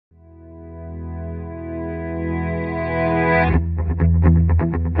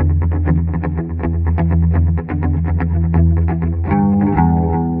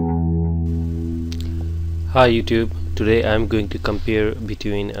Hi YouTube, today I'm going to compare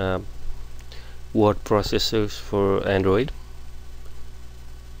between word processors for Android.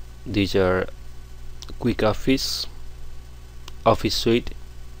 These are quickoffice, Office Suite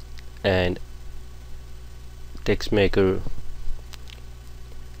and textmaker.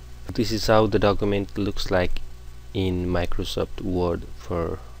 This is how the document looks like in Microsoft Word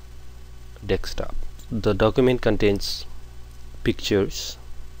for desktop. The document contains pictures,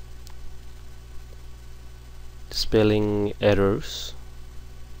 spelling errors,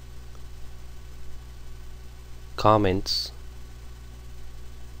 comments,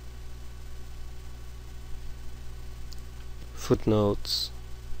 footnotes,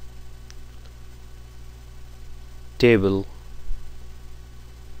 table,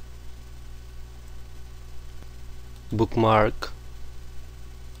 bookmark,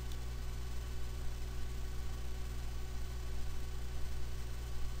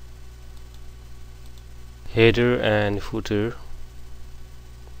 header and footer,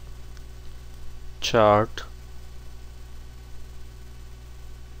 chart,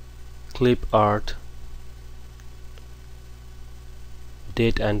 clip art,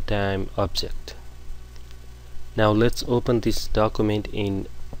 date and time object. Now let's open this document in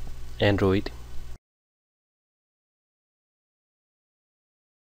Android.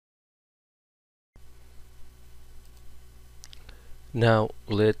 Now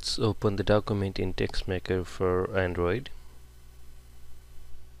let's open the document in textmaker for Android.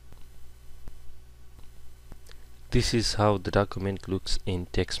 This is how the document looks in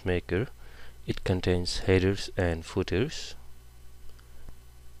textmaker. It contains headers and footers,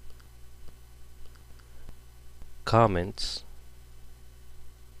 comments,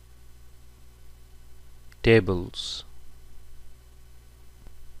 tables,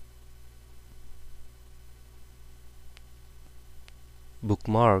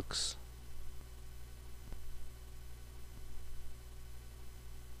 bookmarks,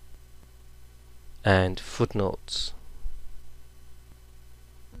 and footnotes.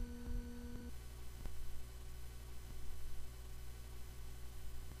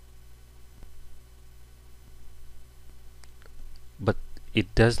 But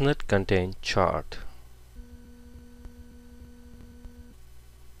it does not contain chart.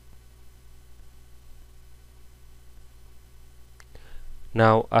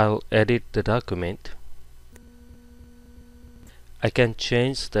 Now I'll edit the document. I can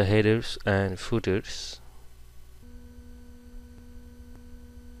change the headers and footers.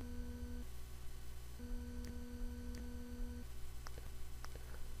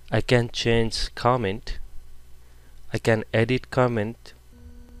 I can change comment. I can edit comment.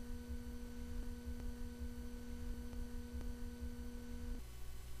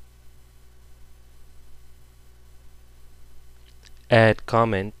 Add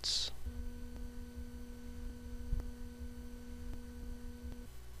comments.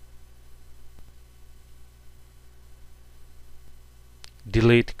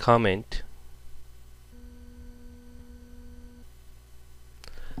 Delete comment.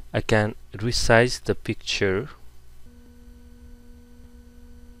 I can resize the picture.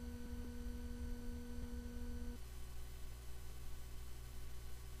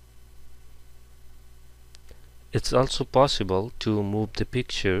 It's also possible to move the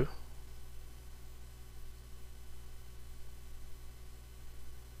picture.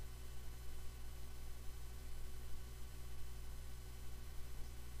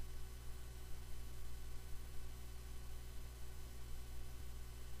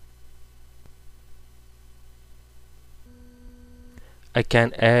 I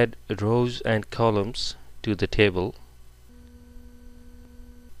can add rows and columns to the table.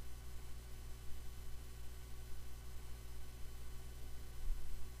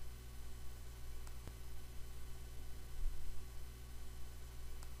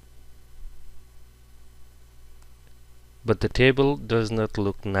 But the table does not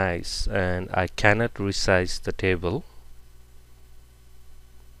look nice and I cannot resize the table.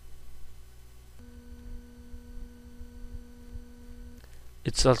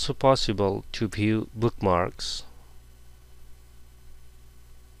 It's also possible to view bookmarks.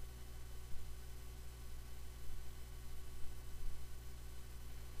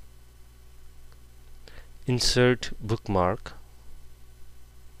 Insert bookmark.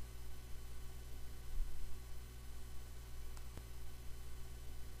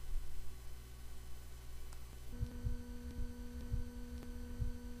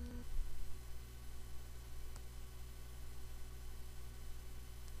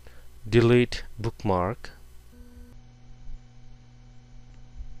 Delete bookmark.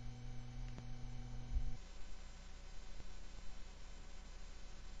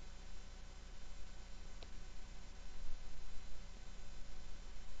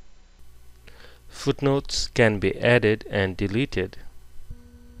 Footnotes can be added and deleted.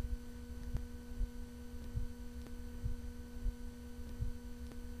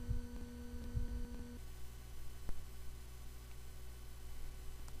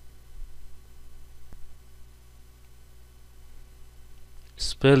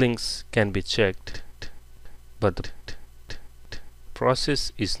 Spellings can be checked, but the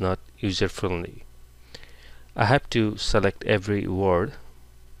process is not user-friendly. I have to select every word,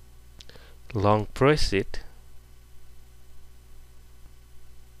 long press it,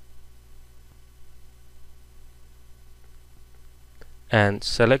 and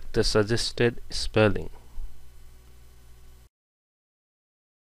select the suggested spelling.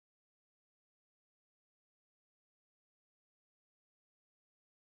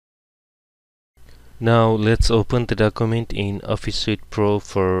 Now let's open the document in Office Suite Pro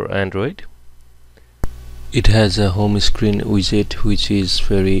for Android. It has a home screen widget which is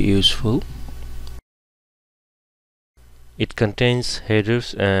very useful. It contains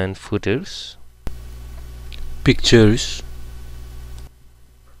headers and footers, pictures,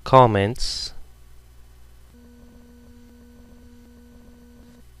 comments,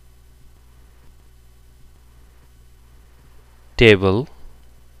 table,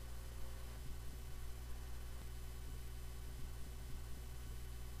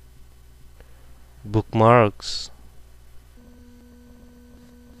 bookmarks,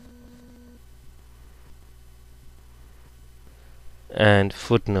 and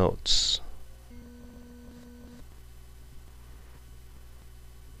footnotes.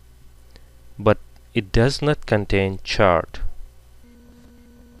 But it does not contain chart.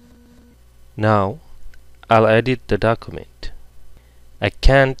 Now I'll edit the document. I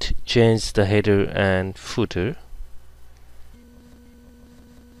can't change the header and footer.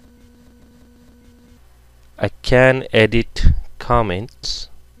 I can edit comments.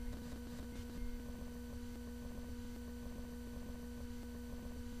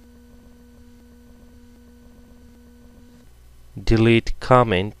 Delete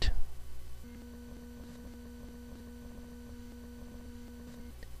comment.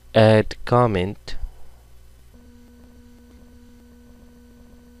 Add comment.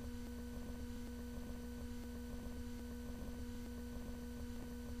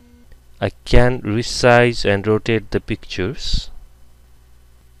 I can resize and rotate the pictures.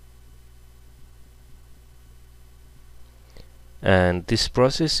 And this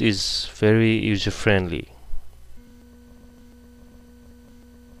process is very user-friendly.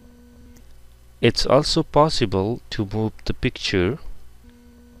 It's also possible to move the picture.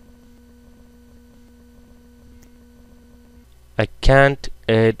 I can't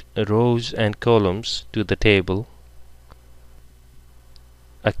add rows and columns to the table.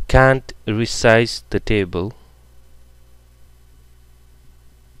 I can't resize the table.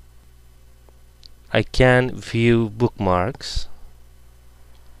 I can view bookmarks.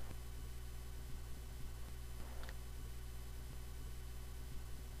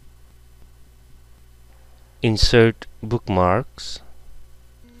 Insert bookmarks.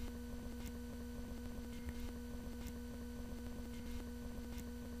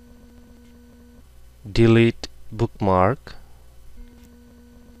 Delete bookmark.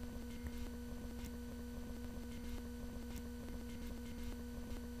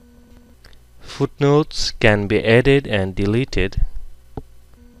 Footnotes can be added and deleted.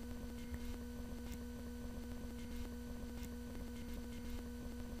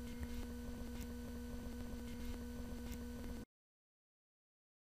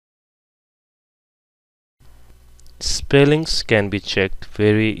 Spellings can be checked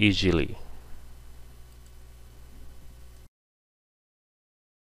very easily.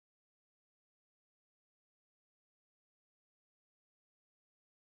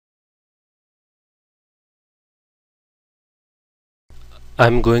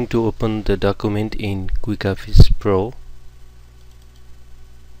 I'm going to open the document in quickoffice Pro.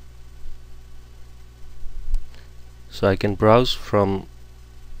 So I can browse from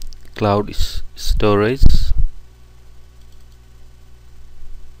cloud storage.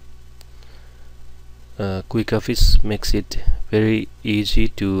 quickoffice makes it very easy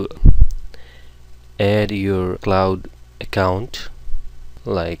to add your cloud account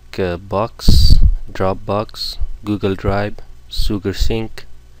like Box, Dropbox, Google Drive, SugarSync,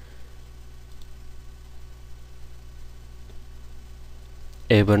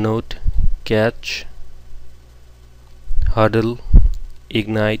 Evernote, Catch, Huddle,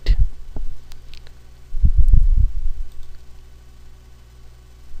 Ignite,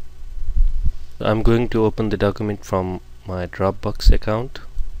 I'm going to open the document from my Dropbox account.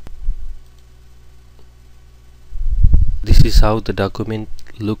 This is how the document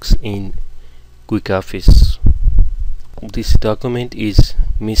looks in quickoffice. This document is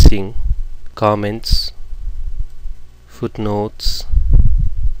missing comments, footnotes,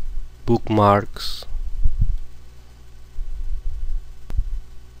 bookmarks,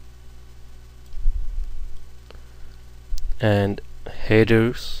 and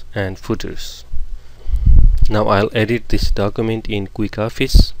headers and footers. Now I'll edit this document in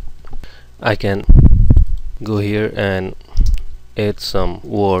quickoffice. I can go here and add some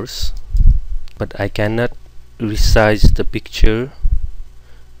words, but I cannot resize the picture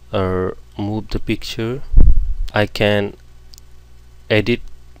or move the picture. I can edit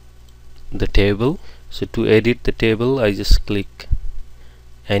the table. So to edit the table, I just click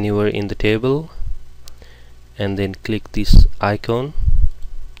anywhere in the table and then click this icon.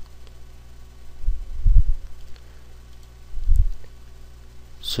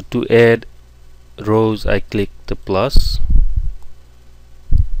 So to add rows, I click the plus.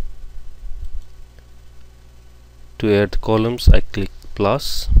 To add columns, I click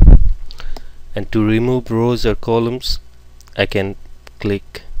plus, and to remove rows or columns, I can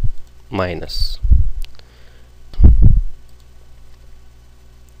click minus.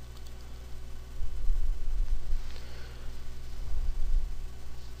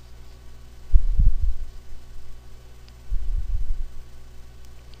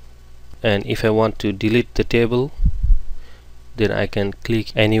 And if I want to delete the table, then I can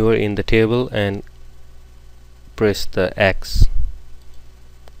click anywhere in the table and press the X.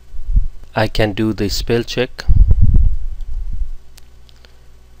 I can do the spell check.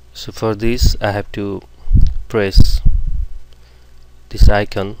 So for this I have to press this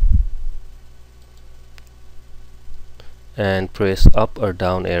icon and press up or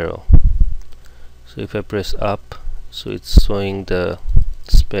down arrow. So if I press up, so it's showing the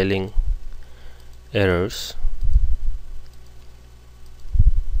spelling errors.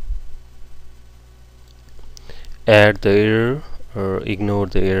 Add the error or ignore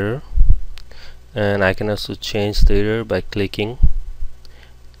the error, and I can also change the error by clicking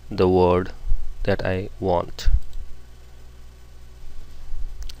the word that I want,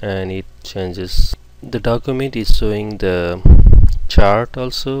 and it changes. The document is showing the chart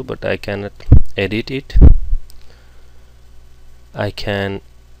also, but I cannot edit it. I can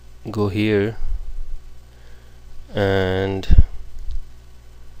go here and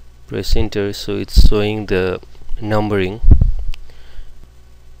press enter, so it's showing the numbering.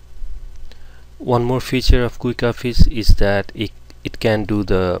 One more feature of quickoffice is that it can do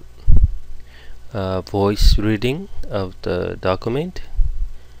the voice reading of the document.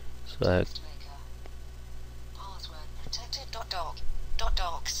 So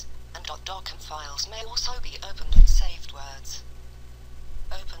 .docs and .doc files may also be opened and saved words.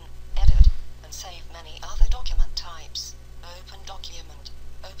 Open, edit, and save many other document types. Open document,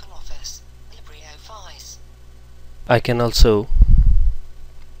 open office, LibreOffice. I can also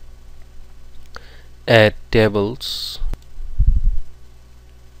add tables,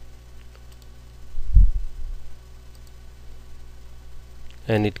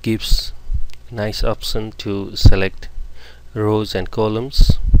 and it gives a nice option to select rows and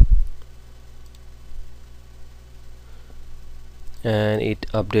columns, and it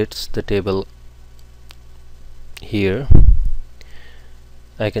updates the table here.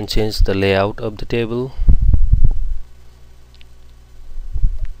 I can change the layout of the table,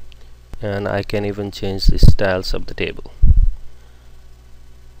 and I can even change the styles of the table.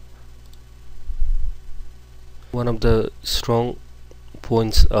 One of the strong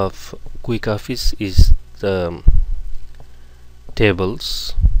points of quickoffice is the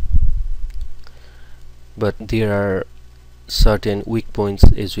tables, but there are certain weak points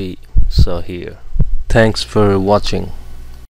as we saw here. Thanks for watching.